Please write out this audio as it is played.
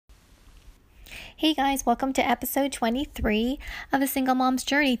Hey guys, welcome to episode 23 of A Single Mom's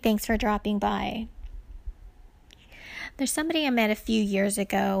Journey. Thanks for dropping by. There's somebody I met a few years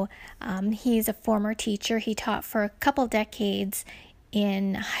ago. He's a former teacher. He taught for a couple decades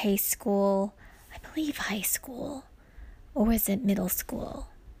in high school. I believe high school. Or was it middle school?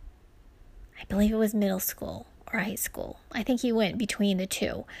 I believe it was middle school or high school. I think he went between the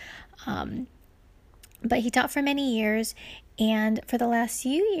two. But he taught for many years, and for the last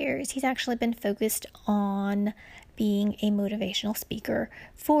few years, he's actually been focused on being a motivational speaker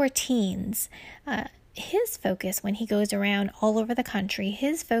for teens. His focus, when he goes around all over the country,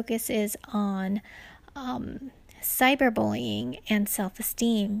 his focus is on cyberbullying and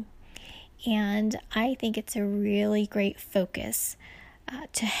self-esteem. And I think it's a really great focus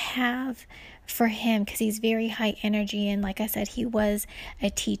to have for him, because he's very high energy, and like I said, he was a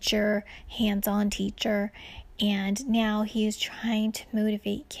teacher, hands-on teacher, and now he's trying to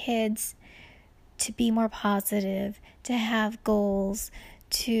motivate kids to be more positive, to have goals,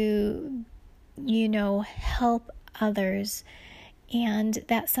 to help others. And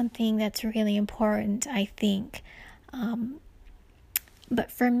that's something that's really important, I think.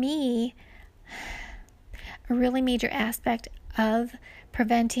 But for me, a really major aspect of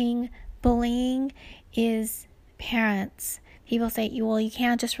preventing bullying is parents. People say, well, you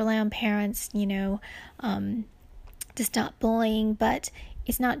can't just rely on parents, to stop bullying. But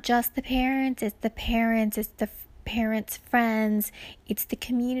it's not just the parents, it's the parents' friends, it's the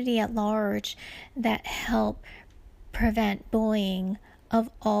community at large that help prevent bullying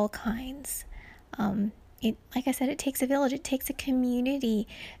of all kinds. Like I said, it takes a village. It takes a community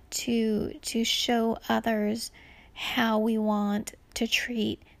to show others how we want to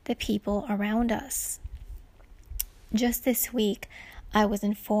treat the people around us. Just this week, I was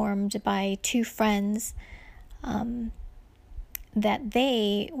informed by two friends that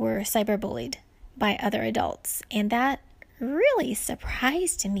they were cyberbullied by other adults, and that really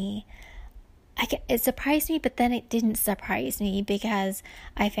surprised me. It surprised me, but then it didn't surprise me, because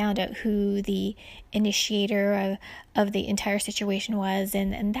I found out who the initiator of the entire situation was,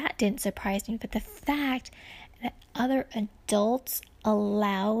 and that didn't surprise me. But the fact that other adults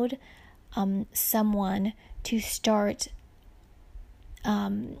allowed someone to start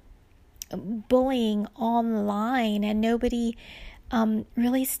bullying online and nobody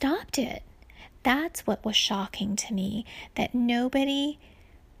really stopped it. That's what was shocking to me, that nobody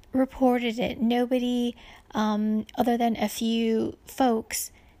reported it. Nobody, other than a few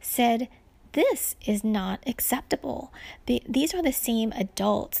folks, said, this is not acceptable. These are the same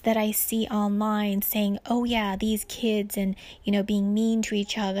adults that I see online saying, oh yeah, these kids, and, being mean to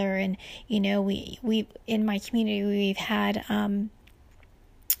each other. And, we in my community, we've had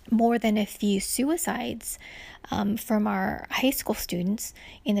more than a few suicides from our high school students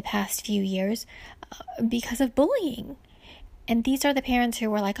in the past few years because of bullying. And these are the parents who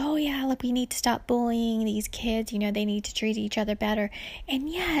were like, oh yeah, look, we need to stop bullying these kids. They need to treat each other better. And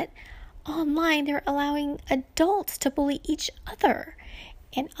yet, online, they're allowing adults to bully each other.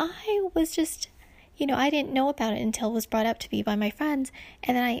 And I was just, I didn't know about it until it was brought up to me by my friends.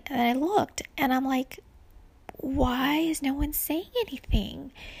 And then I looked, and I'm like, why is no one saying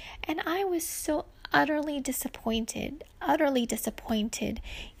anything? And I was so utterly disappointed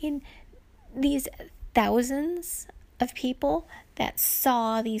in these thousands of people that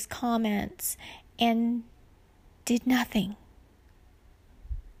saw these comments and did nothing.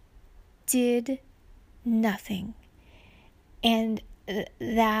 And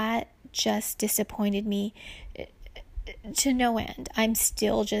that just disappointed me to no end. I'm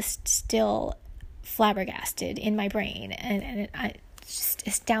still flabbergasted in my brain, and it's just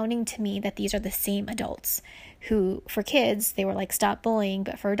astounding to me that these are the same adults who, for kids, they were like, stop bullying,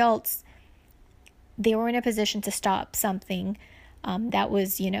 but for adults, they were in a position to stop something that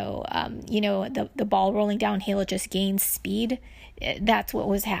was, the ball rolling downhill, it just gains speed. That's what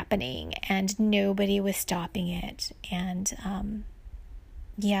was happening, and nobody was stopping it. And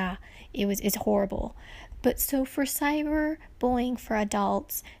it's horrible. But so for cyberbullying for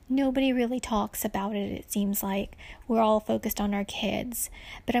adults, nobody really talks about it, it seems like. We're all focused on our kids.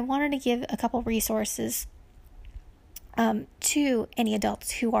 But I wanted to give a couple resources to any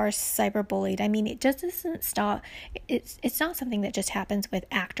adults who are cyberbullied. I mean, it just doesn't stop. It's not something that just happens with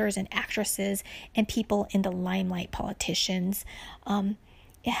actors and actresses and people in the limelight, politicians.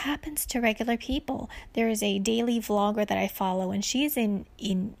 It happens to regular people. There is a daily vlogger that I follow, and she's in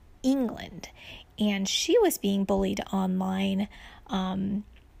England, and she was being bullied online.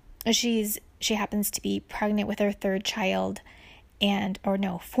 She happens to be pregnant with her third child,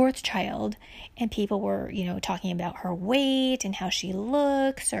 fourth child, and people were, talking about her weight and how she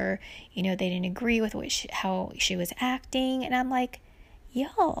looks, or, they didn't agree with how she was acting. And I'm like,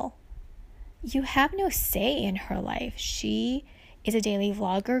 y'all, you have no say in her life. She is a daily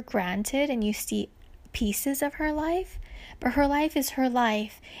vlogger, granted, and you see pieces of her life, but her life is her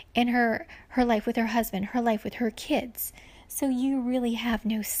life, and her life with her husband, her life with her kids. So you really have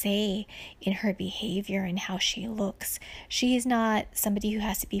no say in her behavior and how she looks. She is not somebody who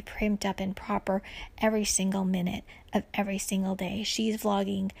has to be primed up and proper every single minute of every single day. She's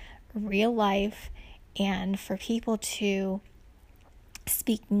vlogging real life, and for people to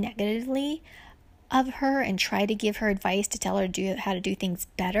speak negatively of her and try to give her advice to tell her how to do things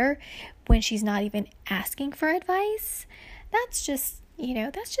better when she's not even asking for advice, that's just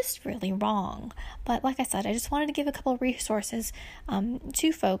really wrong. But like I said, I just wanted to give a couple of resources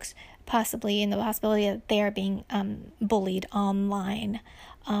to folks, possibly in the possibility that they are being bullied online.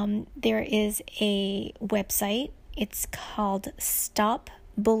 There is a website. It's called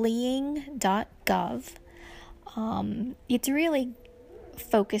stopbullying.gov. It's really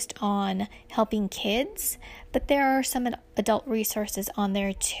focused on helping kids, but there are some adult resources on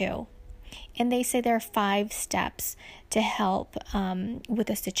there too. And they say there are 5 steps to help with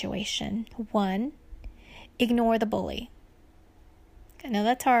a situation. 1, ignore the bully. I know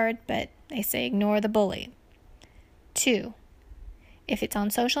that's hard, but they say ignore the bully. 2, if it's on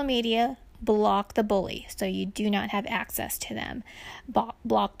social media, block the bully so you do not have access to them.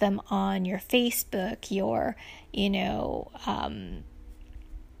 Block them on your Facebook,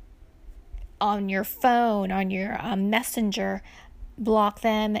 on your phone, on your messenger. Block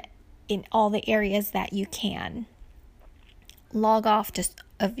them in all the areas that you can. Log off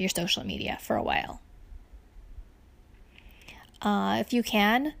of your social media for a while. If you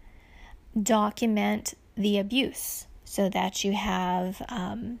can, document the abuse so that you have,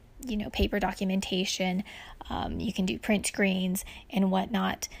 paper documentation. You can do print screens and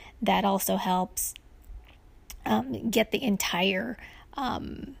whatnot. That also helps. Get the entire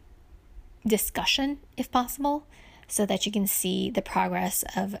discussion, if possible, so that you can see the progress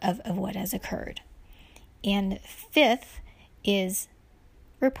of what has occurred. And 5th is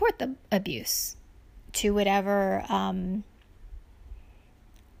report the abuse to whatever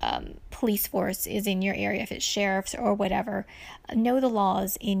police force is in your area, if it's sheriffs or whatever. Know the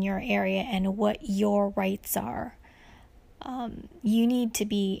laws in your area and what your rights are. You need to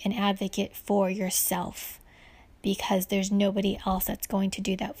be an advocate for yourself, because there's nobody else that's going to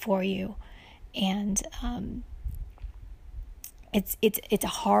do that for you. And it's a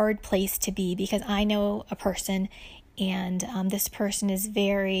hard place to be, because I know a person, and this person is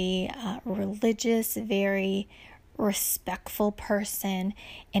very religious, very respectful person,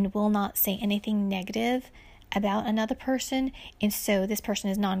 and will not say anything negative about another person. And so this person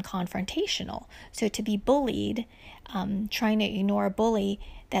is non-confrontational. So to be bullied, trying to ignore a bully,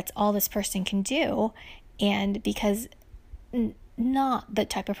 that's all this person can do. And because not the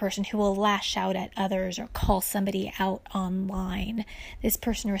type of person who will lash out at others or call somebody out online. This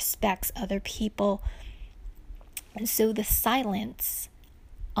person respects other people. And so the silence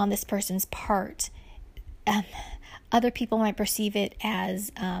on this person's part, other people might perceive it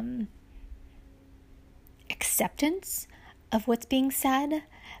as acceptance of what's being said,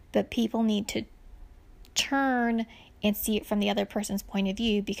 but people need to turn and see it from the other person's point of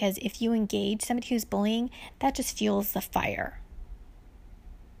view, because if you engage somebody who's bullying, that just fuels the fire.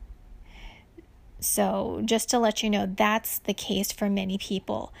 So just to let you know, that's the case for many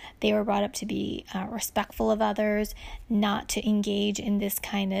people. They were brought up to be respectful of others, not to engage in this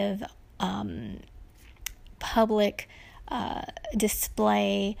kind of public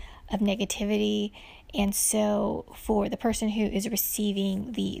display of negativity. And so for the person who is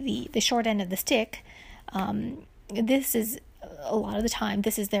receiving the short end of the stick, this is a lot of the time,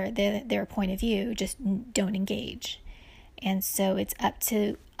 this is their point of view. Just don't engage. And so it's up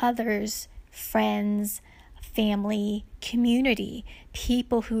to others, friends, family, community,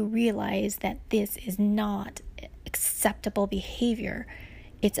 people who realize that this is not acceptable behavior.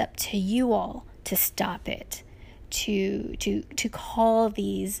 It's up to you all to stop it, to call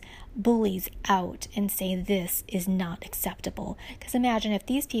these bullies out and say this is not acceptable. Because imagine if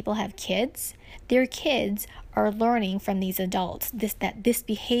these people have kids, their kids are learning from these adults that this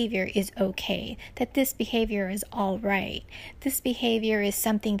behavior is okay, that this behavior is all right, this behavior is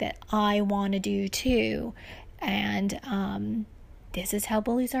something that I want to do too. And this is how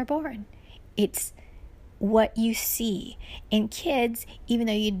bullies are born. It's what you see. And kids, even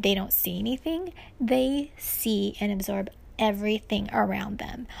though they don't see anything, they see and absorb everything around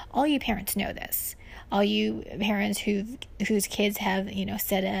them. All you parents know this. all you parents whose kids have,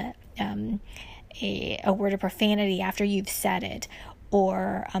 said a word of profanity after you've said it,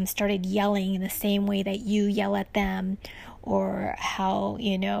 or started yelling in the same way that you yell at them, or how,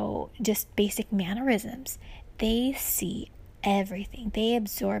 just basic mannerisms. They see everything. They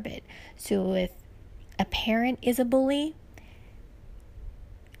absorb it. So if a parent is a bully,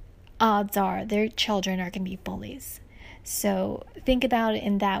 odds are their children are going to be bullies. So think about it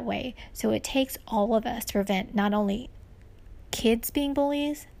in that way. So it takes all of us to prevent not only kids being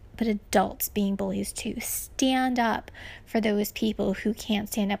bullies, but adults being bullies too. Stand up for those people who can't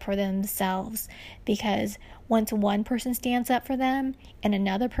stand up for themselves, because once one person stands up for them and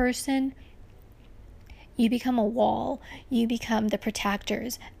another person, you become a wall. You become the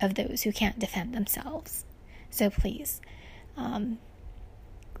protectors of those who can't defend themselves. So please,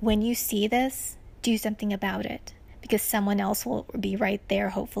 when you see this, do something about it, because someone else will be right there,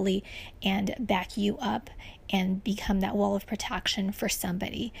 hopefully, and back you up and become that wall of protection for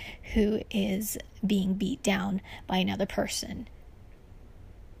somebody who is being beat down by another person.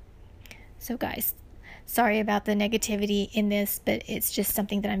 So guys, sorry about the negativity in this, but it's just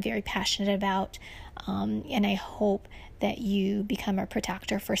something that I'm very passionate about. And I hope that you become a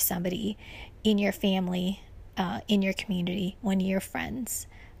protector for somebody in your family, in your community, one of your friends,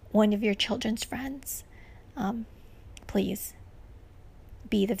 one of your children's friends. Please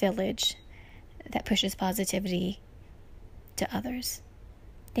be the village that pushes positivity to others.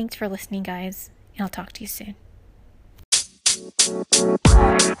 Thanks for listening, guys, and I'll talk to you soon.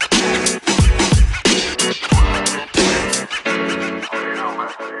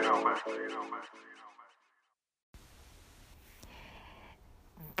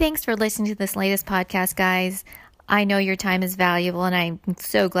 Thanks for listening to this latest podcast, guys. I know your time is valuable, and I'm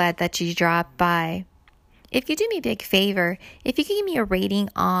so glad that you dropped by. If you do me a big favor, if you could give me a rating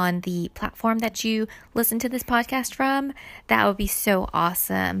on the platform that you listen to this podcast from, that would be so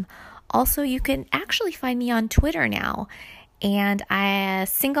awesome. Also, you can actually find me on Twitter now. And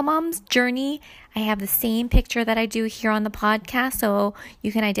Single Mom's Journey, I have the same picture that I do here on the podcast, so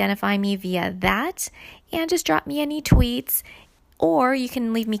you can identify me via that. And just drop me any tweets, or you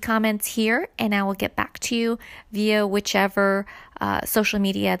can leave me comments here, and I will get back to you via whichever social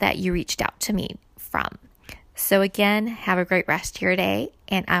media that you reached out to me from. So again, have a great rest of your day,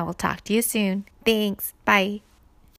 and I will talk to you soon. Thanks. Bye.